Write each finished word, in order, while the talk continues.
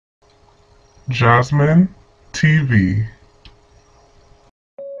Jasmine TV.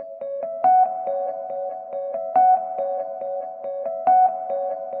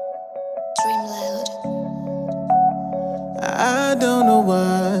 I don't know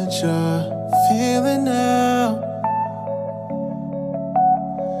what you're feeling now.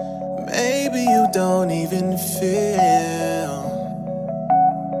 Maybe you don't even feel.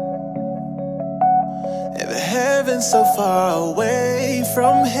 If heaven's so far away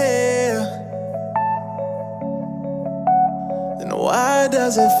from here, then why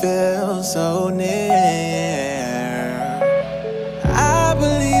does it feel so near? I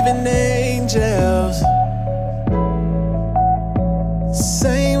believe in angels,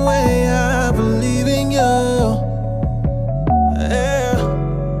 same way I believe in you. Yeah.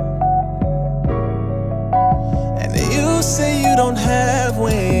 And you say you don't have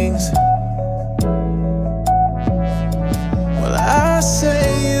wings. Well, I say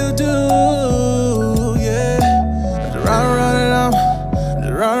you do, yeah. Just run,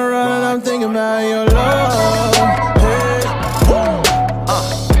 I'm thinking about your love. Hey. Oh,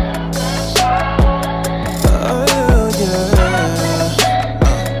 yeah.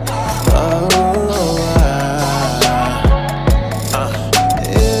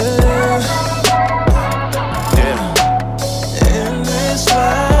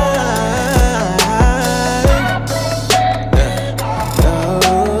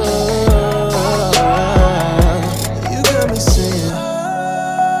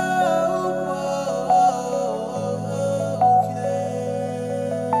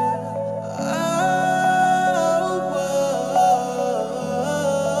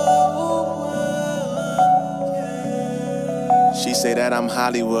 She say that I'm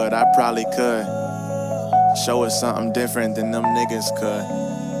Hollywood, I probably could show her something different than them niggas could.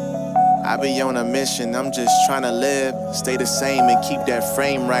 I be on a mission, I'm just trying to live, stay the same and keep that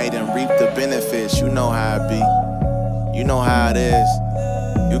frame right and reap the benefits. You know how it be, you know how it is.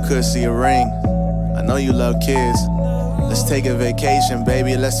 You could see a ring, I know you love kids. Let's take a vacation,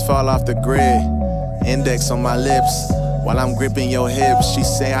 baby, let's fall off the grid. Index on my lips, while I'm gripping your hips. She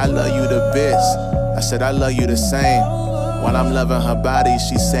say I love you the bits, I said I love you the same. While I'm loving her body,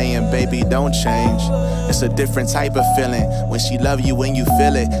 she's saying, baby, don't change. It's a different type of feeling when she love you when you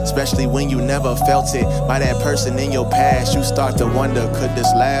feel it, especially when you never felt it by that person in your past. You start to wonder, could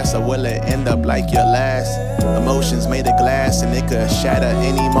this last or will it end up like your last? Emotions made of glass and it could shatter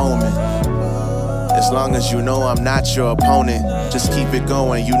any moment. As long as you know I'm not your opponent, just keep it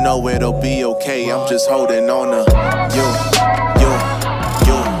going, you know it'll be okay. I'm just holding on to